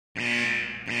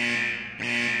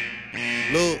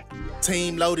Look,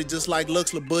 team loaded just like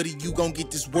Luxler, buddy, you gon'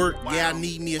 get this work. Yeah, I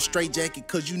need me a straight jacket,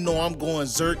 cause you know I'm going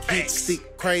zerk. Hit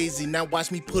stick crazy, now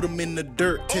watch me put them in the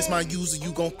dirt. Test my user,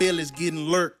 you gon' feel it's getting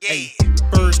lurk. Hey,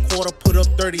 first quarter, put up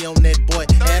 30 on that boy.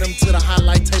 Add him to the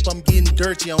highlight tape, I'm getting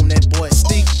dirty on that boy.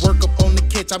 Stick work up on the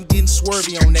catch, I'm getting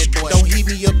swervy on that boy. Don't heat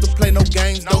me up to play no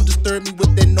games, don't disturb me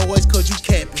with that noise, cause you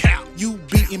capping. You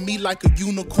beating me like a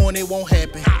unicorn, it won't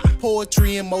happen.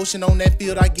 Poetry in motion on that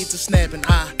field, I get to snapping.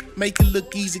 I make it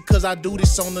look easy, cause I do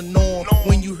this on the norm.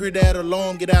 When you hear that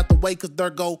alarm, get out the way, cause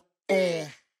there go on.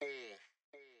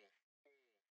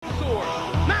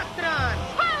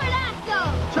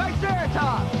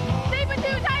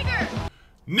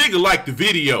 Nigga like the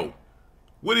video.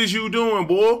 What is you doing,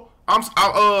 boy? I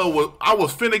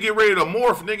was finna get ready to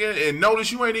morph, nigga, and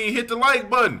notice you ain't even hit the like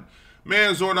button.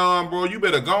 Man, Zordon, bro, you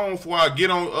better go on before I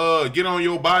get on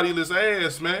your bodiless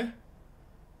ass, man.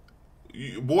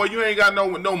 Boy, you ain't got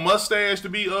no mustache to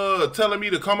be telling me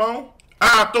to come on.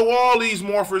 I throw all these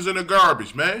morphers in the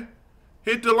garbage, man.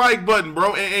 Hit the like button,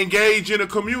 bro, and engage in a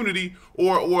community,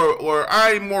 or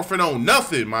I ain't morphing on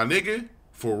nothing, my nigga.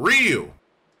 For real.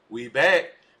 We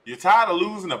back. You tired of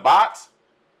losing the box?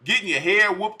 Getting your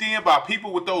hair whooped in by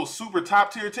people with those super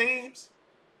top tier teams?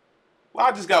 Well,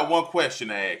 I just got one question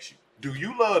to ask you. Do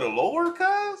you love the Lord,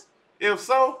 cuz? If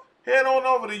so, head on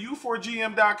over to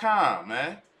u4gm.com,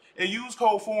 man. And use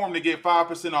code FORM to get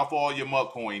 5% off all your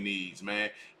MUT coin needs, man.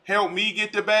 Help me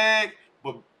get the bag,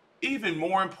 but even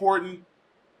more important,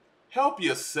 help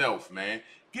yourself, man.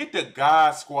 Get the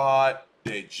God Squad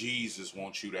that Jesus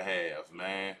wants you to have,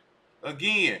 man.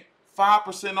 Again,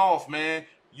 5% off, man.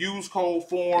 Use code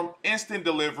FORM, instant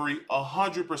delivery,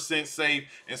 100% safe,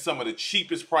 and some of the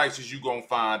cheapest prices you gonna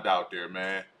find out there,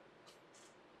 man.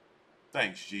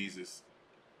 Thanks, Jesus.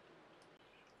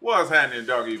 What's happening,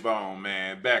 Doggy Bone,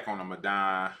 man? Back on the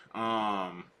Madonna.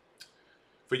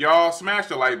 For y'all, smash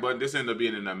the like button. This ended up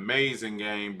being an amazing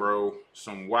game, bro.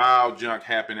 Some wild junk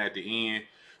happened at the end,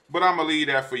 but I'm gonna leave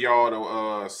that for y'all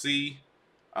to see.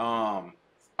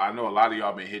 I know a lot of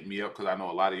y'all been hitting me up because I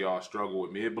know a lot of y'all struggle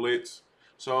with mid blitz.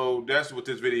 So that's what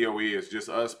this video is. Just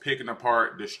us picking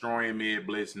apart, destroying mid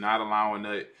blitz, not allowing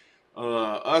it.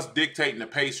 Us dictating the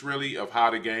pace, really, of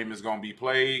how the game is going to be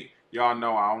played. Y'all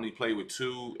know I only play with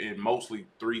 2 and mostly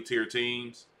 3-tier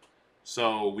teams.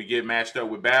 So we get matched up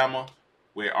with Bama,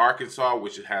 with Arkansas,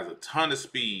 which has a ton of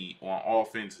speed on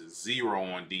offense, 0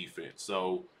 on defense.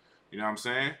 So, you know what I'm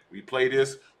saying? We play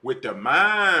this with the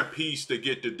mind piece to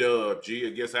get the dub, G.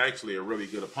 Against actually a really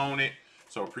good opponent.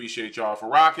 So appreciate y'all for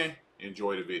rocking.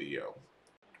 Enjoy the video.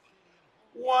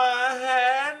 What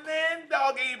happening,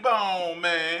 Doggy Bone,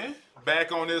 man?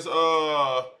 Back on this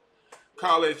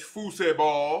college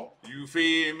football, you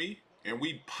feel me? And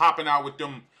we popping out with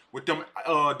them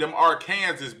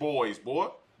Arkansas boys, boy.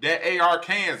 That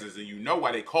Arkansas, and you know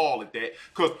why they call it that.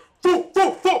 Cause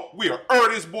we are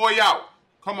this boy out.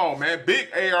 Come on, man. Big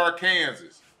Arkansas.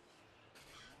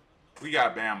 We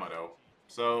got Bama though.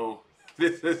 So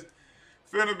this is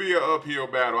finna be an uphill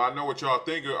battle. I know what y'all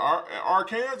think.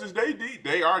 Arkansas,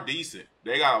 they are decent.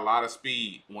 They got a lot of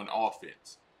speed on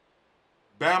offense.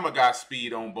 Bama got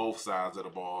speed on both sides of the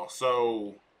ball.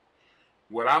 So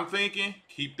what I'm thinking,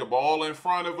 keep the ball in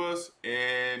front of us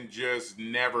and just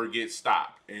never get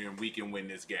stopped, and we can win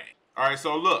this game. All right,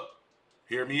 so look,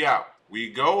 hear me out. We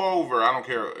go over, I don't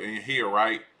care, in here,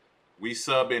 right? We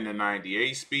sub in the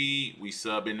 98 speed. We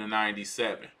sub in the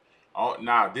 97. Oh,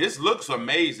 now, this looks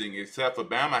amazing, except for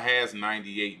Bama has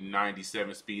 98 and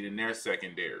 97 speed in their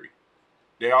secondary.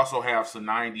 They also have some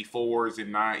 94s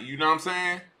and 9, you know what I'm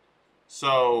saying?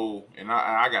 So, and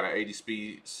I got an 80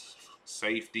 speed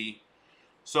safety.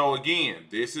 So, again,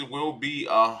 will be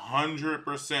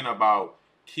 100% about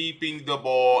keeping the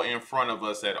ball in front of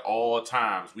us at all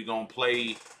times. We're going to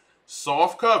play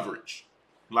soft coverage.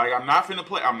 Like, I'm not going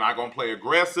to play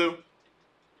aggressive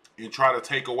and try to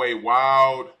take away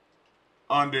wild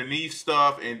underneath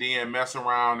stuff and then mess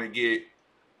around and get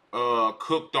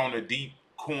cooked on a deep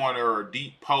corner or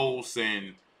deep post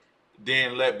and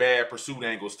then let bad pursuit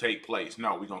angles take place.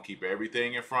 No, we're going to keep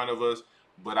everything in front of us,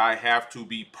 but I have to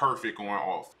be perfect on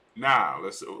off. Now,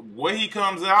 what he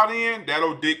comes out in,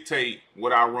 that'll dictate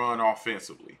what I run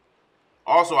offensively.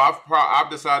 Also, I've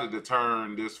decided to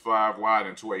turn this 5 wide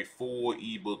into a full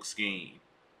ebook scheme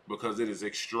because it is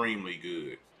extremely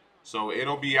good. So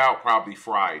it'll be out probably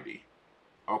Friday.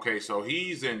 Okay, so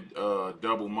he's in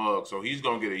double mug, so he's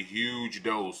going to get a huge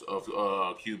dose of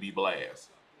QB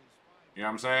Blast. You know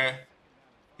what I'm saying?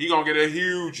 He's going to get a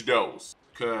huge dose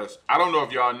because I don't know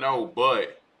if y'all know,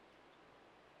 but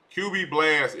QB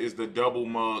Blast is the double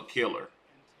mug killer.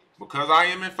 Because I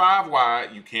am in 5 wide,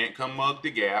 you can't come mug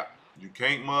the gap. You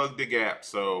can't mug the gap.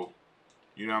 So,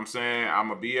 you know what I'm saying? I'm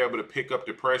going to be able to pick up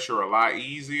the pressure a lot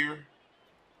easier.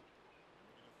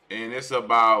 And it's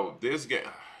about this game.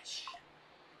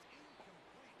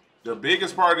 The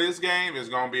biggest part of this game is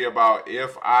going to be about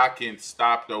if I can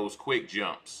stop those quick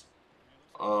jumps.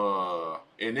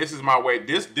 And this is my way.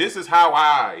 This is how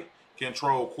I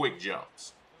control quick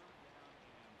jumps.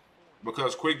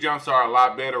 Because quick jumps are a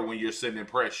lot better when you're sitting in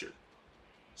pressure.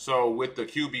 So with the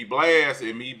QB blast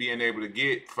and me being able to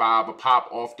get 5 a pop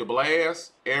off the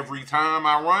blast every time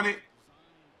I run it,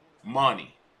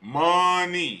 money.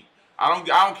 I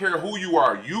don't care who you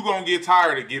are. You gonna get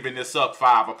tired of giving this up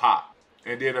 5 a pop,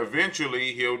 and then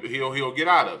eventually he'll get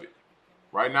out of it.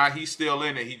 Right now he's still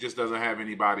in it. He just doesn't have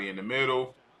anybody in the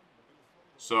middle.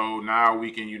 So now we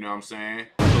can, you know what I'm saying,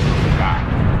 cook up a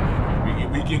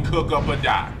die. We can cook up a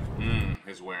die.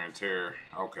 It's wear and tear.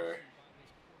 Okay.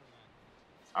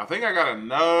 I think I got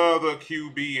another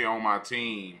QB on my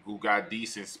team who got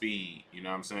decent speed. You know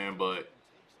what I'm saying? But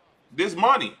this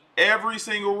money every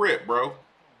single rip, bro.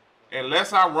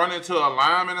 Unless I run into a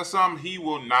lineman or something, he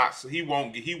won't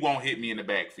hit me in the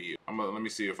backfield. Let me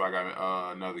see if I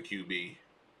got another QB.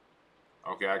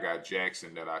 Okay, I got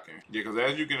Jackson that I can. Yeah, because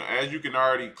as you can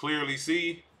already clearly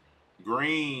see,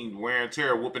 Green wear and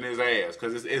tear whooping his ass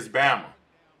because it's Bama.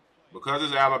 Because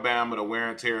it's Alabama, the wear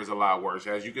and tear is a lot worse.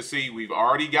 As you can see, we've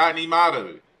already gotten him out of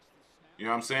it. You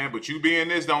know what I'm saying? But you being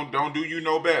this don't do you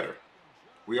no better.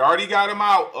 We already got him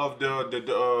out of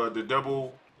the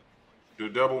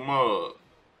double mug.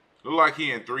 Look like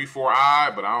he in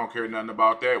 3-4-I, but I don't care nothing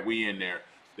about that. We in there.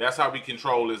 That's how we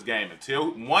control this game.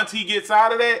 Once he gets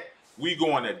out of that, we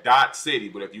going to Dot City.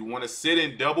 But if you want to sit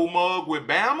in double mug with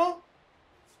Bama,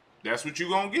 that's what you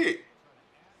gonna get.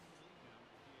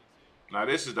 Now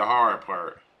this is the hard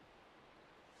part.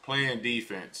 Playing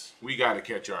defense. We got to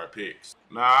catch our picks.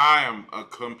 Now I am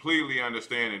completely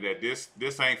understanding that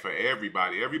this ain't for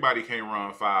everybody. Everybody can't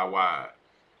run 5 wide.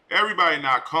 Everybody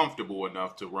not comfortable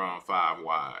enough to run 5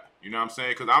 wide. You know what I'm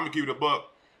saying? Because I'm going to keep it a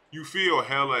buck. You feel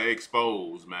hella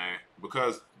exposed, man.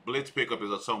 Because blitz pickup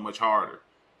is so much harder.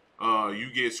 You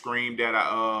get screamed at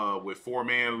with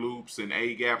 4-man loops and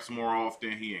A-gaps more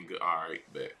often. He ain't good. All right,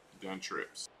 bet. Gun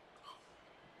trips.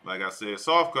 Like I said,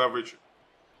 soft coverage.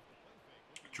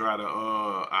 Try to,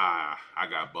 I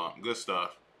got bumped. Good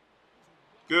stuff.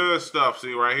 Good stuff.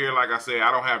 See, right here, like I said,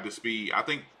 I don't have the speed. I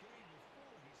think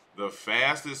the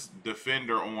fastest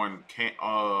defender on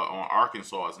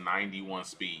Arkansas is 91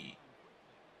 speed.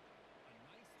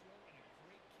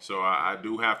 So I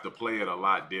do have to play it a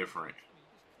lot different.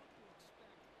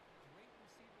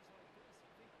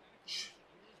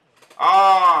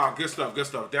 Good stuff, good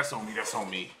stuff. That's on me, that's on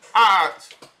me.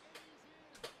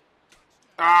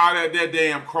 That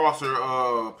damn crosser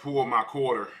pulled my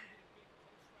quarter.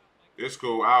 It's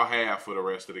cool. I'll have for the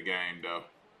rest of the game, though.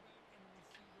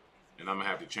 And I'm going to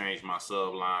have to change my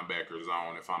sub linebacker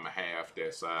zone if I'm a half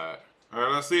that side. All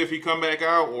right, let's see if he come back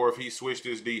out or if he switched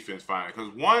his defense finally.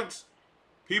 Because once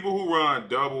people who run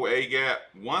double A-gap,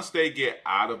 once they get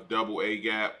out of double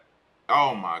A-gap,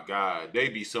 oh, my God, they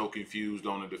be so confused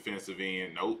on the defensive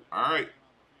end. Nope. All right.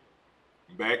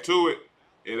 Back to it.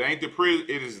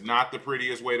 It is not the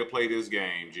prettiest way to play this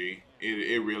game, G.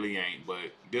 It really ain't,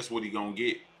 but this what he gonna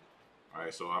get. All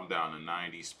right, so I'm down to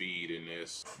 90 speed in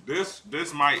this.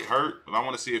 This might hurt, but I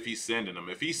want to see if he's sending them.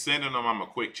 If he's sending them, I'm a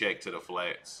quick check to the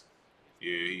flats. Yeah,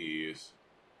 he is.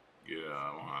 Get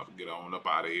on up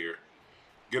out of here.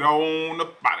 Get on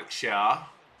up out of here.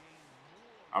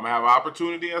 I'm gonna have an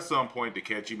opportunity at some point to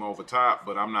catch him over top,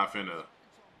 but I'm not finna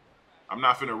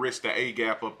risk the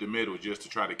A-gap up the middle just to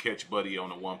try to catch Buddy on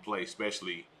the one play,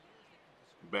 especially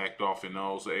backed off in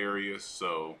those areas.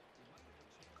 So,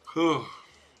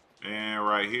 and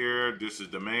right here, this is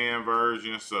the man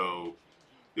version. So,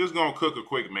 just going to cook a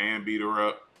quick man beater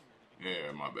up.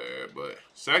 Yeah, my bad. But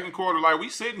second quarter, like, we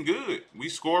sitting good. We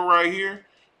score right here.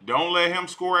 Don't let him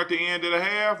score at the end of the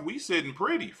half. We sitting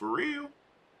pretty, for real.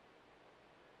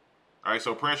 All right,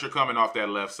 so pressure coming off that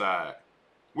left side,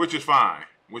 which is fine.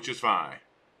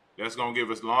 That's gonna give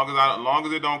us long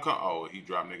as it don't come. Oh, he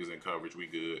dropped niggas in coverage. We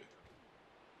good.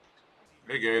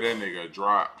 They gave that nigga a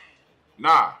drop.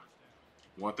 Nah.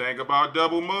 One thing about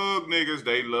double mug niggas,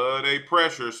 they love they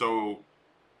pressure. So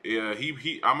yeah,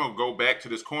 I'm gonna go back to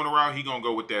this corner route. He gonna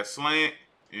go with that slant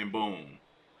and boom.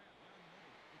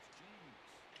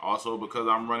 Also, because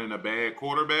I'm running a bad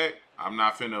quarterback, I'm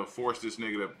not finna force this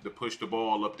nigga to push the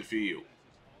ball up the field.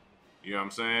 You know what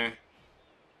I'm saying?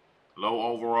 Low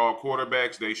overall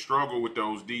quarterbacks, they struggle with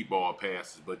those deep ball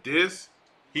passes. But this,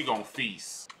 he gonna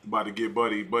feast. About to give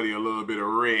Buddy a little bit of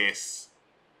rest.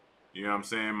 You know what I'm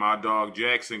saying? My dog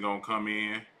Jackson gonna come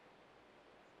in.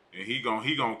 And he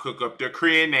gonna cook up the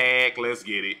cranach. Let's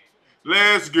get it.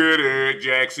 Let's get it,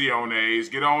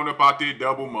 Jacksiones. Get on up out there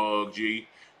double mug, G.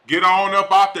 Get on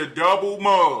up out the double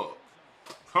mug.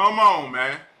 Come on,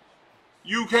 man.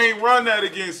 You can't run that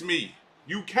against me.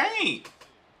 You can't.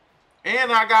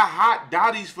 And I got hot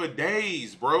dotties for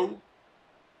days, bro.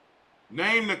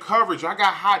 Name the coverage. I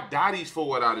got hot dotties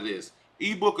for it out of this.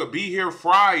 Ebook will be here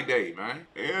Friday, man.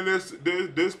 And this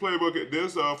playbook,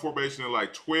 this formation is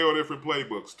like 12 different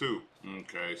playbooks too.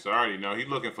 Okay, so I already know he's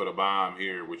looking for the bomb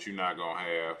here, which you're not gonna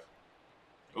have.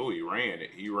 Oh, he ran it.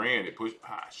 He ran it. Push.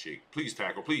 Ah, shit. Please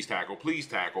tackle. Please tackle. Please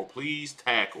tackle. Please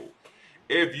tackle.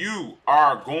 If you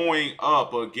are going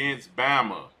up against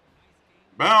Bama,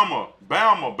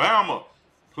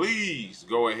 please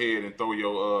go ahead and throw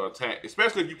your tack.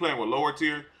 Especially if you're playing with lower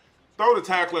tier, throw the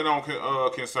tackling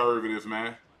on conservatives,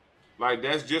 man. Like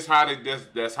that's just how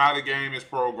that's how the game is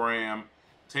programmed.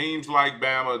 Teams like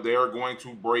Bama, they're going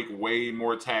to break way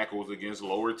more tackles against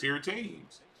lower tier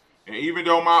teams. And even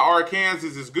though my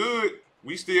Arkansas is good,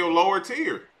 we still lower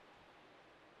tier.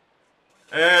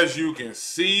 As you can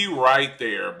see right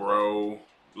there, bro.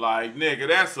 Like, nigga,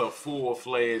 that's a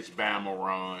full-fledged Bama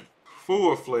run.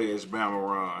 Full-fledged Bama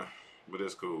run. But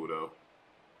it's cool, though.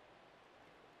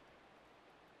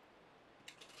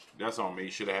 That's on me.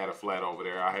 Should have had a flat over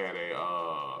there. I had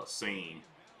a seam.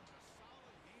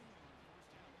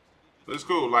 But it's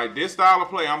cool. Like, this style of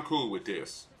play, I'm cool with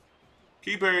this.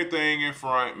 Keep everything in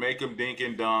front. Make him dink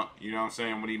and dunk. You know what I'm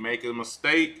saying? When he make a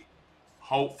mistake,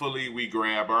 hopefully we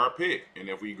grab our pick. And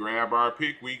if we grab our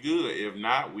pick, we good. If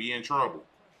not, we in trouble.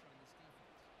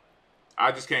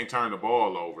 I just can't turn the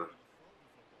ball over.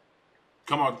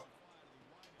 Come on.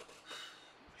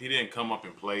 He didn't come up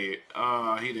and play it.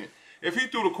 He didn't. If he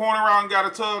threw the corner out and got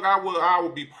a tug, I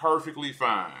would be perfectly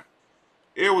fine.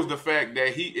 It was the fact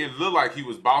that it looked like he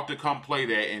was about to come play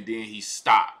that and then he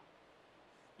stopped.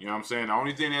 You know what I'm saying? The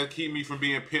only thing that keep me from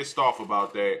being pissed off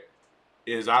about that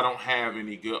is I don't have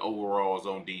any good overalls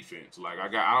on defense. Like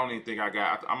I don't even think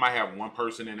I might have one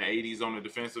person in the 80s on the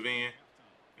defensive end.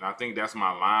 And I think that's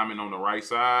my lineman on the right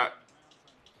side.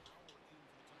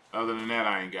 Other than that,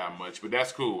 I ain't got much. But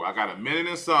that's cool. I got a minute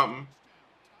and something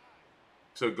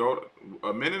to go.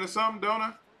 A minute and something, don't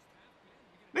I?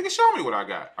 Nigga, show me what I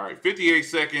got. All right, 58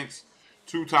 seconds,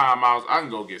 2 timeouts. I can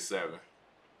go get 7.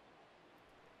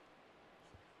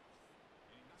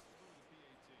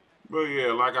 But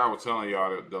yeah, like I was telling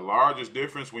y'all, the largest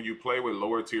difference when you play with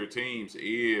lower tier teams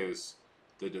is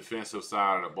the defensive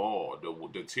side of the ball.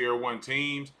 The tier 1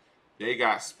 teams, they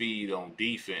got speed on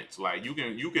defense. Like you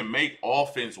can make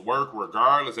offense work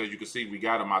regardless. As you can see, we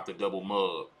got them out the double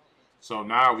mug. So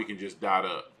now we can just dot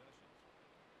up.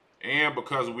 And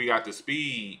because we got the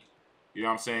speed, you know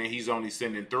what I'm saying, he's only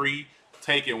sending 3,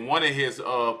 taking one of his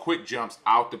quick jumps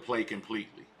out to play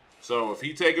completely. So if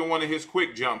he taking one of his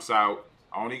quick jumps out,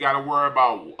 I only got to worry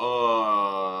about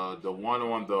the one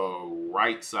on the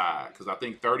right side. Because I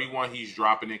think 31 he's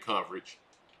dropping in coverage.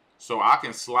 So I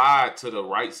can slide to the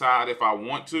right side if I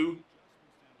want to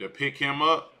pick him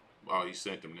up. Oh, he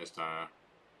sent him this time.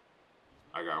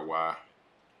 I got Y.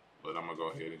 But I'm going to go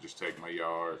ahead and just take my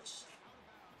yards.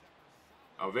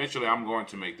 Eventually, I'm going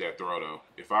to make that throw, though.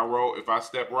 If I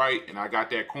step right and I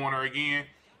got that corner again,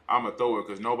 I'm going to throw it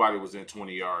because nobody was in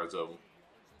 20 yards of him.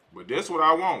 But this is what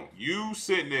I want. You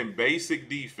sitting in basic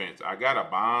defense. I got a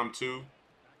bomb, too,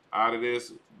 out of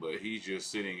this. But he's just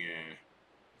sitting in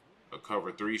a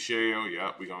cover 3 shell.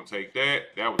 Yep, we're going to take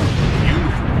that. That was a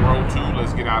beautiful throw, too.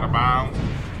 Let's get out of bounds.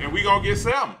 And we're going to get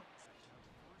 7.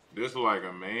 This is like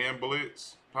a man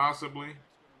blitz, possibly.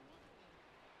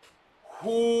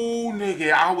 Ooh,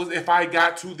 nigga, if I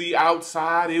got to the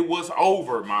outside, it was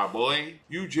over, my boy.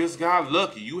 You just got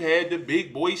lucky. You had the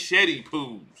big boy Shetty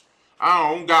poos.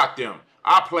 I don't got them.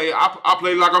 I play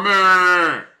like a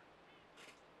man.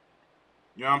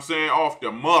 You know what I'm saying? Off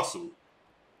the muscle.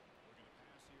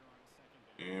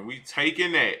 And we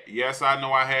taking that. Yes, I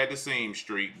know I had the seam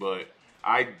streak, but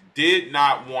I did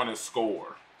not want to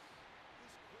score.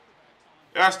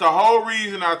 That's the whole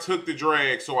reason I took the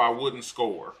drag, so I wouldn't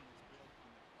score.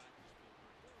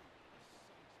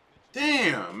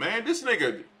 Damn, man, this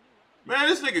nigga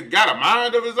got a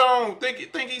mind of his own.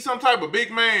 Think he's some type of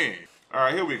big man. All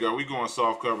right, here we go. We going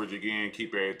soft coverage again.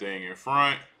 Keep everything in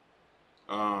front.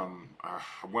 I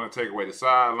want to take away the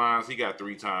sidelines. He got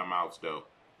 3 timeouts though,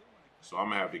 so I'm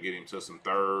gonna have to get him to some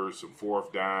 3rds, some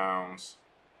 4th downs.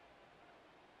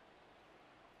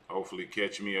 Hopefully,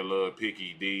 catch me a little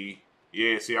picky D.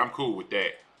 Yeah, see, I'm cool with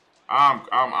that.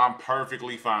 I'm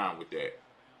perfectly fine with that.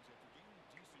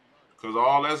 Because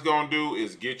all that's going to do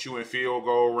is get you in field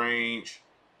goal range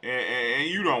And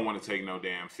you don't want to take no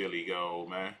damn Philly goal,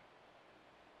 man.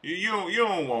 You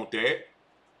don't want that.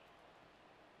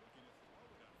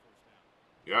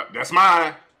 Yep, that's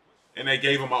mine. And they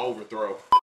gave him an overthrow.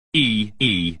 E.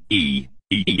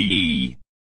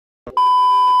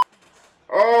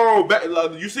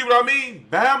 Oh, you see what I mean?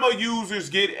 Bama users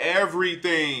get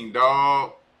everything,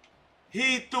 dog.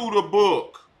 He threw the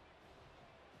book.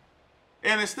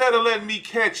 And instead of letting me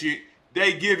catch it,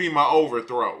 they give him an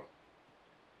overthrow.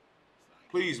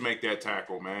 Please make that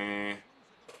tackle, man.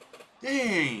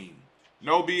 Dang.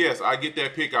 No BS. I get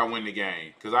that pick, I win the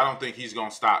game. Because I don't think he's going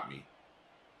to stop me.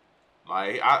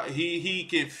 Like, he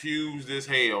confused as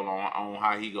hell on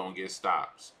how he going to get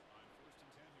stops.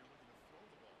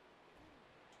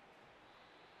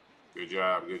 Good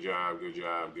job, good job, good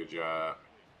job, good job.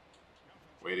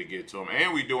 Way to get to him.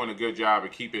 And we doing a good job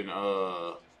of keeping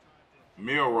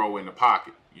Milroe in the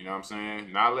pocket. You know what I'm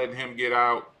saying? Not letting him get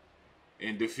out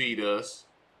and defeat us.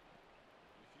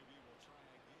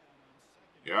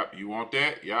 Yep, you want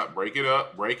that? Yep, break it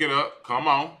up. Break it up. Come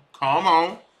on. Come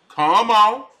on. Come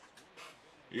on.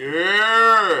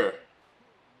 Yeah.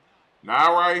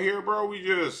 Now right here, bro, we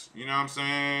just, you know what I'm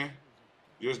saying?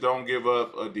 Just don't give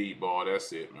up a deep ball.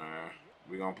 That's it, man.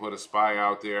 We're going to put a spy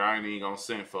out there. I ain't even going to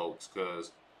send folks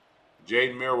because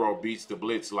Jaden Milroe beats the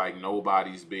Blitz like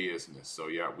nobody's business. So,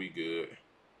 yeah, we good.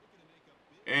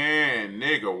 And,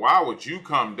 nigga, why would you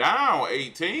come down,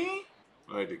 18?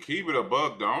 Like, to keep it a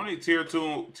buck, the only tier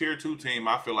two team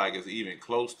I feel like is even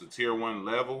close to tier 1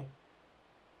 level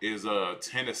is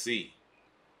Tennessee.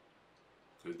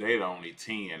 Because they the only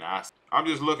 10. I'm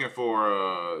just looking for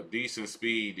a decent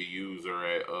speed to use her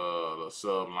at the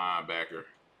sub linebacker.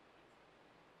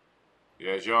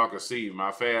 Yeah, as y'all can see,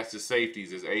 my fastest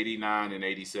safeties is 89 and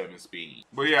 87 speed.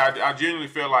 But yeah, I genuinely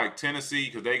feel like Tennessee,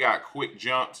 because they got quick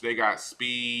jumps, they got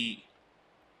speed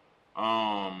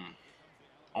on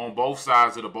both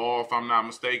sides of the ball, if I'm not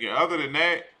mistaken. Other than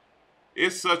that,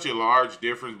 it's such a large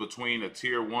difference between a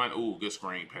tier 1, ooh, good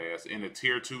screen pass, and a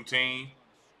tier 2 team.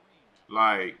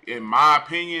 Like, in my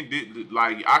opinion,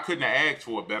 like, I couldn't have asked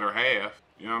for a better half.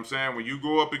 You know what I'm saying? When you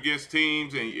go up against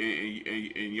teams and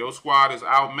your squad is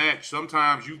outmatched,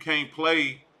 sometimes you can't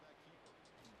play.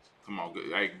 Come on,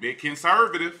 like, big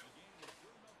conservative.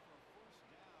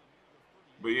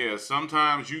 But yeah,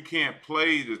 sometimes you can't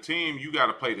play the team. You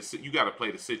gotta play the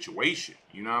situation.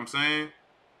 You know what I'm saying?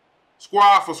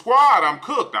 Squad for squad, I'm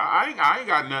cooked. I ain't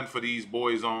got nothing for these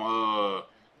boys on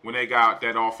when they got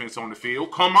that offense on the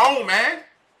field. Come on, man.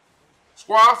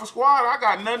 Squad for squad, I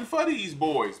got nothing for these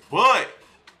boys. But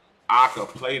I could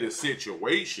play the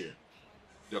situation.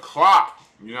 The clock.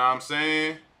 You know what I'm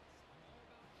saying?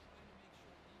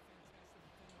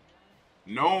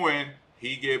 Knowing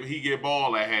he get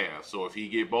ball at half. So if he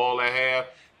get ball at half,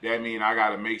 that means I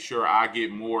got to make sure I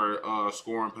get more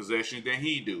scoring possessions than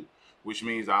he do. Which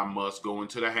means I must go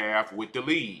into the half with the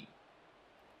lead.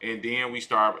 And then we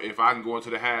start, if I can go into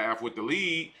the half with the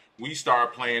lead, we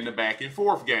start playing the back and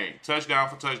forth game. Touchdown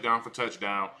for touchdown for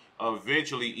touchdown.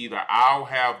 Eventually, either I'll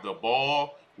have the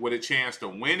ball with a chance to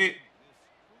win it,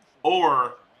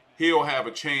 or he'll have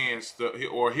a chance to,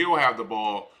 or he'll have the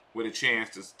ball with a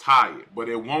chance to tie it. But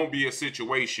it won't be a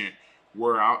situation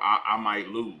where I might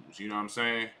lose. You know what I'm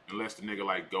saying? Unless the nigga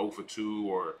like go for 2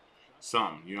 or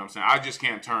something. You know what I'm saying? I just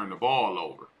can't turn the ball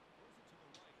over.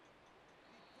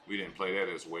 We didn't play that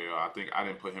as well. I think I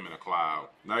didn't put him in a cloud.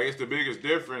 Now, I guess the biggest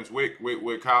difference with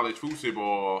college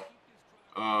football,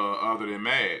 other than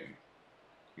Madden,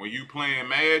 when you playing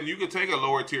Madden, you can take a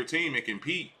lower tier team and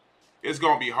compete. It's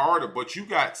gonna be harder, but you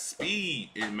got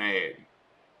speed in Madden.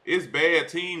 It's bad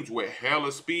teams with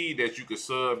hella speed that you can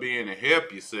sub in and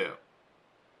help yourself.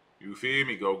 You feel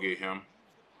me? Go get him.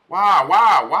 Why?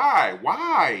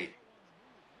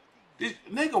 This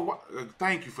nigga,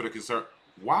 thank you for the concern.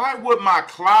 Why would my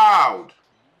cloud?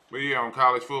 But yeah, on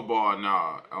college football,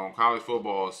 nah. On college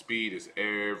football, speed is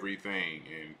everything.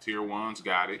 And tier 1's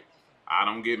got it. I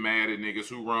don't get mad at niggas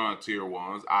who run tier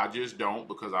 1s. I just don't,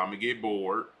 because I'm going to get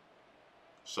bored.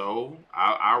 So,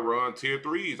 I run tier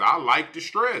 3s. I like the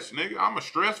stress, nigga. I'm a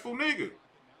stressful nigga.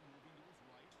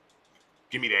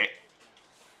 Give me that.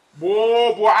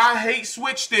 Boy, I hate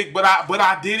switch stick, but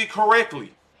I did it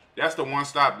correctly. That's the one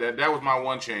stop. That was my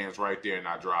one chance right there, and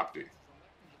I dropped it.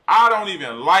 I don't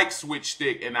even like switch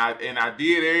stick, and I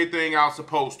did everything I was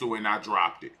supposed to, and I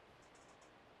dropped it.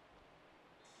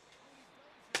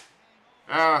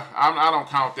 I don't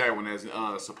count that one as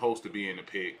supposed to be in the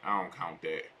pick. I don't count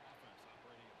that.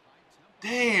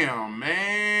 Damn,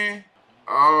 man.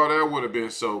 Oh, that would have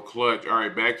been so clutch. All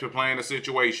right, back to playing the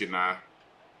situation now.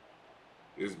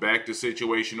 It's back to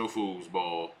situational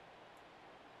foosball.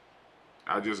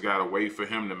 I just got to wait for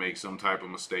him to make some type of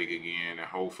mistake again, and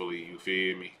hopefully, you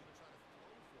feel me?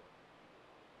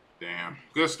 Damn.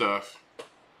 Good stuff.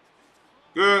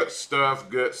 Good stuff,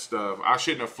 good stuff. I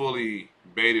shouldn't have fully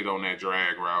baited on that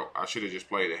drag route. I should have just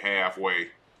played it halfway.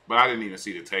 But I didn't even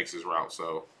see the Texas route,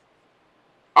 so.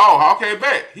 Oh, okay,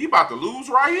 bet. He about to lose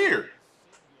right here.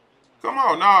 Come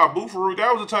on, nah, Boofaroo,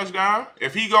 that was a touchdown.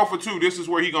 If he go for 2, this is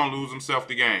where he going to lose himself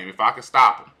the game. If I can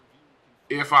stop him.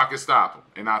 If I can stop him.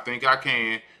 And I think I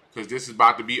can, because this is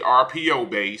about to be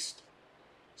RPO-based.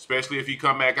 Especially if he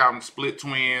come back out and split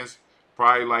twins.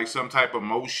 Probably like some type of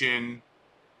motion.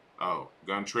 Oh,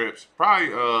 gun trips. Probably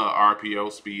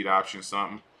RPO, speed option,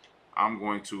 something. I'm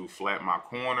going to flat my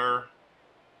corner.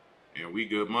 And we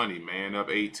good money, man. Up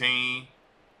 18.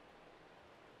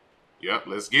 Yep,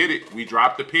 let's get it. We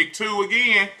dropped the pick 2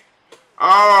 again.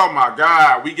 Oh, my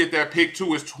God. We get that pick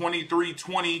 2. It's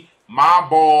 23-20. My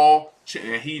ball.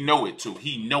 And he know it, too.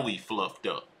 He know he fluffed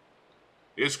up.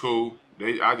 It's cool.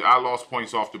 I lost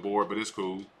points off the board, but it's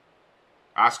cool.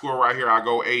 I score right here. I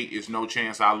go 8. It's no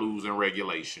chance I lose in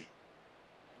regulation.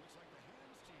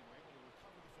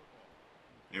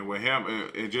 And with him,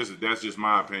 that's just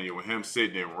my opinion. With him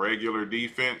sitting in regular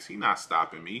defense, he not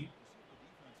stopping me.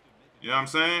 You know what I'm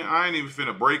saying? I ain't even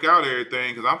finna break out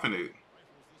everything because I'm finna.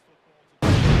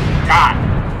 God,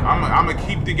 I'm gonna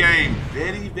keep the game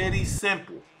very, very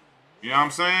simple. You know what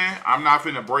I'm saying? I'm not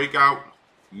finna break out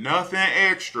nothing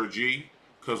extra, G.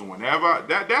 Because whenever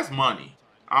that's money.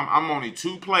 I'm only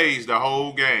 2 plays the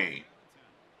whole game.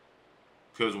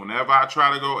 Because whenever I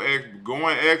try to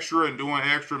going extra and doing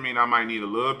extra mean I might need a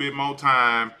little bit more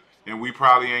time. And we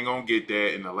probably ain't going to get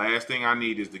that. And the last thing I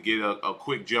need is to get a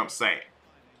quick jump sack.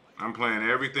 I'm playing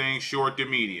everything short to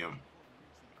medium.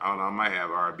 I don't know. I might have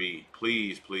RB.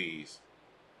 Please, please.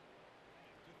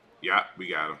 Yeah, we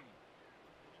got him.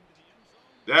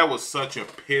 That was such a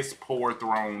piss poor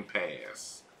thrown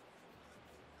pass.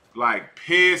 Like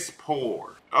piss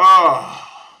poor. Oh.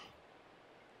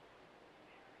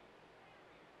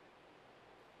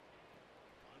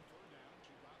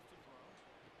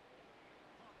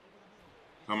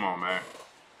 Come on, man.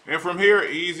 And from here,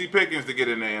 easy pickings to get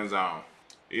in the end zone.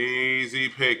 Easy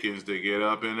pickings to get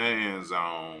up in the end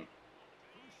zone.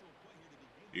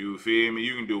 You feel me?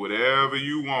 You can do whatever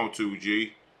you want to,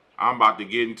 G. I'm about to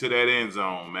get into that end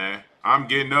zone, man. I'm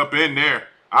getting up in there.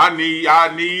 I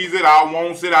needs it. I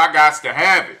wants it. I got to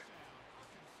have it.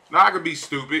 Now, I could be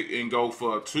stupid and go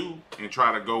for a 2 and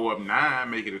try to go up 9,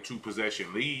 make it a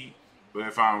 2-possession lead. But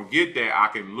if I don't get that, I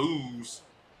can lose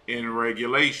in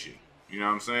regulation. You know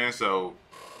what I'm saying? So,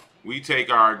 we take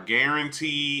our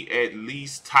guaranteed at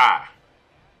least tie.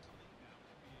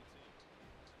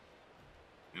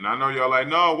 And I know y'all like,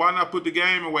 no, why not put the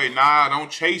game away? Nah,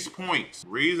 don't chase points.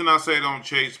 Reason I say don't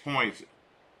chase points,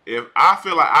 if I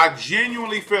feel like, I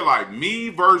genuinely feel like me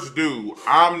versus dude,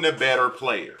 I'm the better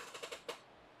player.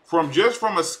 From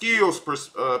a skills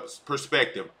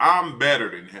perspective, I'm better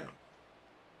than him.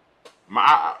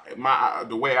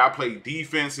 The way I play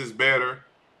defense is better.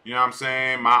 You know what I'm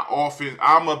saying? My offense,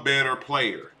 I'm a better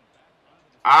player.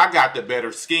 I got the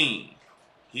better scheme.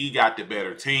 He got the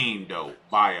better team, though,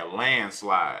 by a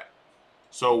landslide.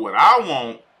 So what I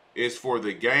want is for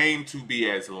the game to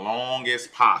be as long as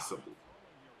possible.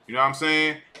 You know what I'm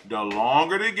saying? The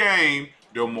longer the game,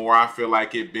 the more I feel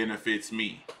like it benefits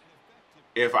me.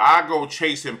 If I go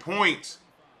chasing points,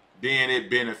 then it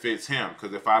benefits him.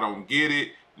 Because if I don't get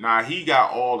it, now he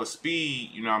got all the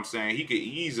speed, you know what I'm saying? He could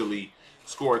easily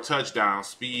score a touchdown,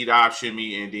 speed option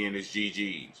me, and then it's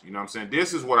GG's. You know what I'm saying?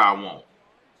 This is what I want.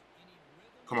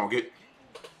 Come on, get.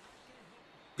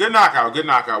 Good knockout, good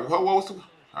knockout. What was the...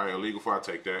 All right, illegal before I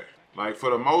take that. Like, for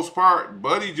the most part,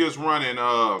 Buddy just running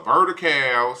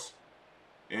verticals,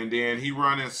 and then he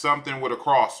running something with a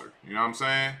crosser. You know what I'm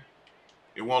saying?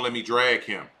 It won't let me drag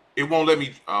him. It won't let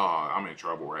me... I'm in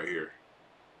trouble right here.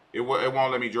 It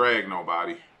won't let me drag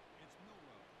nobody.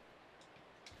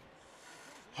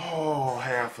 Oh,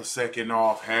 half a second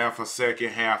off. Half a second,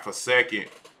 half a second.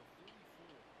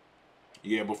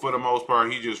 Yeah, but for the most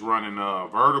part, he just running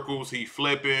verticals. He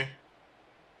flipping.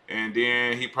 And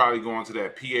then he probably going to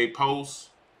that PA post.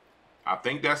 I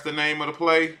think that's the name of the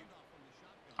play.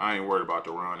 I ain't worried about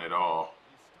the run at all.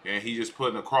 And he just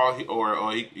putting across,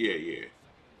 yeah.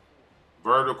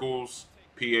 Verticals,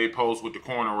 PA post with the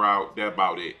corner route. That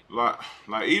about it.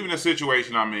 Like even the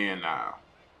situation I'm in now.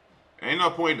 Ain't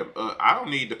no point to, I don't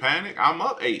need to panic. I'm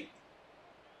up 8.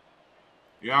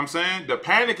 You know what I'm saying? The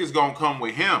panic is going to come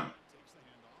with him.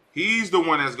 He's the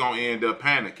one that's going to end up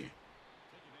panicking.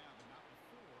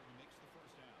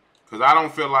 Because I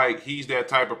don't feel like he's that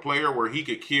type of player where he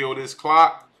could kill this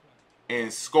clock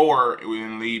and score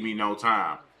and leave me no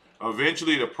time.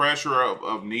 Eventually, the pressure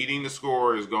of needing to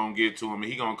score is going to get to him,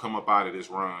 and he going to come up out of this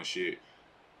run shit.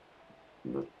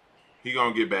 He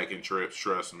going to get back in trips,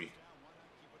 trust me.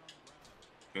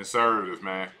 Conservative,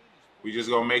 man. We just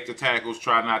going to make the tackles,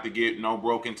 try not to get no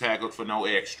broken tackles for no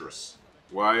extras.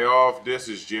 Way off, this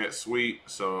is jet sweep,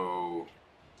 so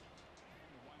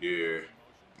yeah.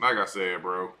 Like I said,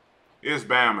 bro, it's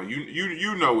Bama.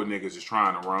 You know what niggas is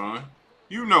trying to run.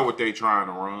 You know what they trying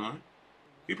to run.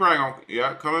 He probably gonna,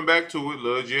 yeah, coming back to it,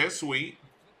 little jet sweep.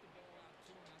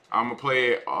 I'm gonna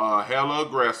play it hella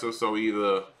aggressive, so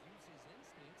either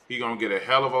he gonna get a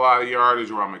hell of a lot of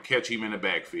yardage or I'm gonna catch him in the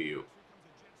backfield.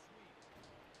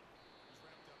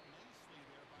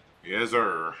 Yes,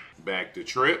 sir. Back to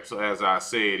trips, as I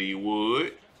said he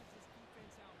would.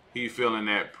 He feeling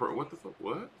that, what the fuck,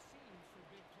 what?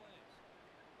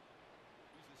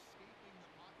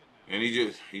 And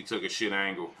he took a shit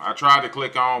angle. I tried to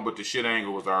click on, but the shit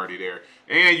angle was already there.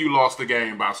 And you lost the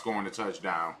game by scoring the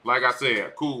touchdown. Like I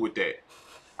said, cool with that.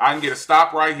 I can get a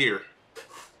stop right here.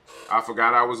 I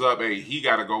forgot I was up. Hey, he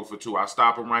got to go for 2. I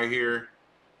stop him right here.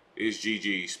 It's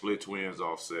GG. Split twins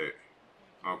offset.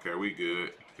 Okay, we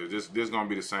good. Because this going to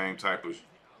be the same type of...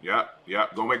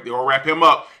 Yep. Go wrap him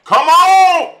up. Come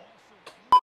on!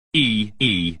 E.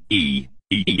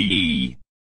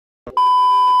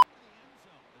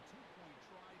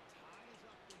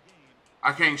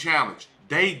 I can't challenge.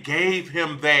 They gave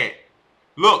him that.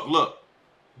 Look.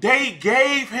 They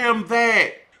gave him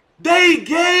that. They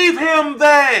gave him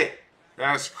that.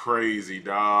 That's crazy,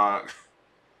 dog.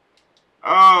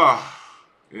 Oh,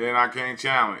 then I can't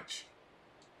challenge.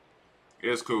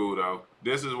 It's cool, though.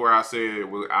 This is where I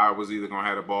said I was either going to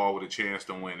have the ball with a chance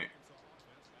to win it.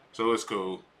 So it's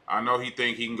cool. I know he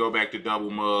think he can go back to double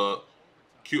mug.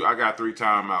 I got 3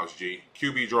 timeouts, G.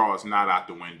 QB draw is not out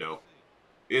the window.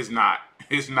 It's not.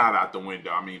 It's not out the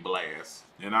window. I mean, blast.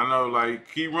 And I know, like,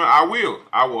 I will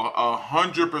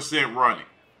 100% run it.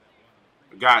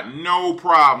 Got no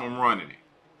problem running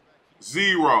it.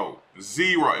 0.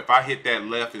 If I hit that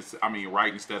left,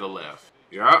 right instead of left.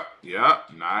 Yep.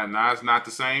 Nah, it's not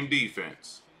the same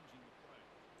defense.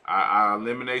 I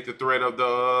eliminate the threat of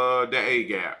the A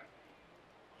gap.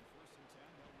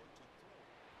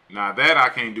 Now that I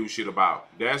can't do shit about.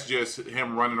 That's just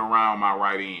him running around my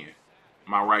right end.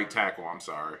 My right tackle, I'm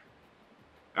sorry.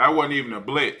 That wasn't even a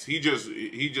blitz. He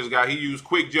used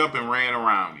quick jump and ran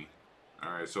around me.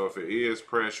 All right, so if it is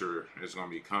pressure, it's gonna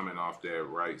be coming off that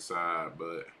right side,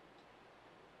 but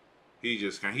he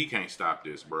can't stop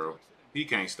this, bro. He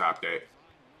can't stop that.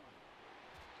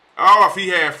 Oh, if he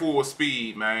had full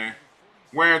speed, man.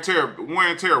 Wear and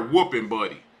tear whooping,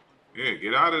 buddy. Yeah,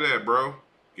 get out of that, bro.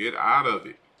 Get out of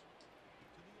it.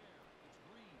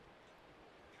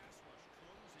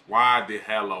 Wide the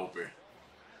hell open.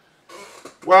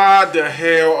 Wide the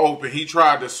hell open. He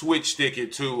tried to switch stick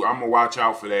it too. I'm going to watch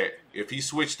out for that. If he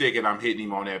switch stick it, I'm hitting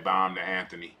him on that bomb to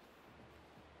Anthony.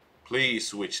 Please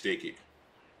switch stick it.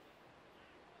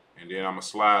 And then I'm going to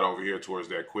slide over here towards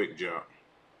that quick jump.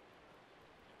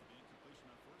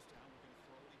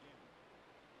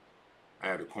 I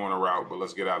had a corner route, but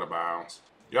let's get out of bounds.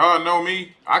 Y'all know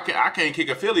me. I can't kick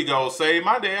a Philly goal, save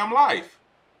my damn life.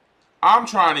 I'm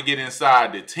trying to get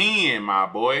inside the 10, my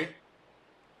boy.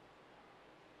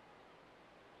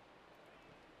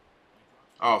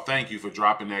 Oh, thank you for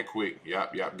dropping that quick.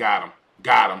 Yep. Got him.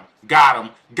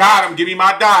 Give me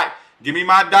my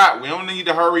dot. We don't need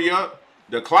to hurry up.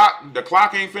 The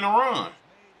clock ain't finna run.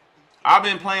 I've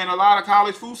been playing a lot of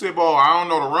college football. I don't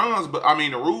know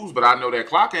the rules, but I know that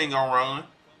clock ain't gonna run.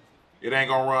 It ain't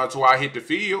gonna run till I hit the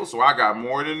field, so I got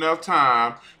more than enough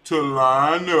time to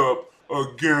line up a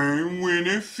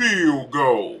game-winning field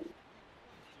goal.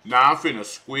 Now I'm finna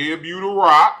squib you to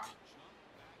rock.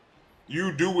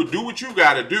 You do what you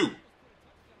gotta do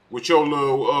with your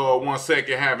little 1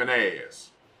 second having ass.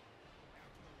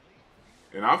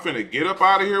 And I'm finna get up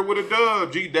out of here with a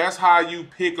dub, G. That's how you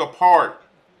pick apart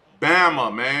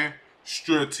Bama, man.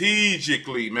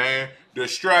 Strategically, man. The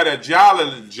strategist,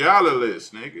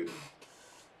 nigga.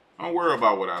 Don't worry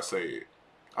about what I said.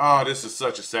 Oh, this is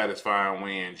such a satisfying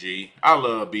win, G. I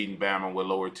love beating Bama with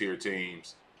lower tier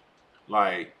teams.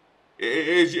 Like,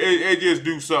 it just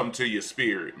do something to your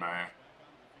spirit, man.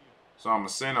 So I'm going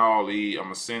to send all these. I'm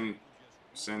going to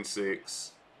send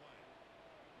 6.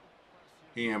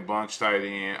 He in bunch tight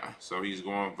end, so he's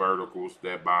going verticals,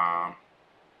 that bomb.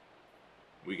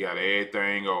 We got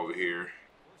everything over here.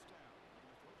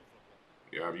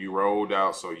 Yeah, you rolled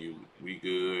out, so we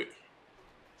good.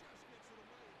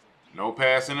 No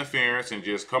pass interference, and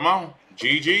just come on.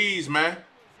 GG's, man.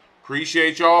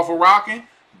 Appreciate y'all for rocking.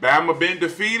 Bama been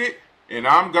defeated, And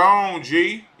I'm gone,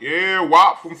 G. Yeah,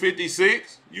 WAP from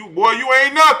 56. You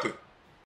ain't nothing.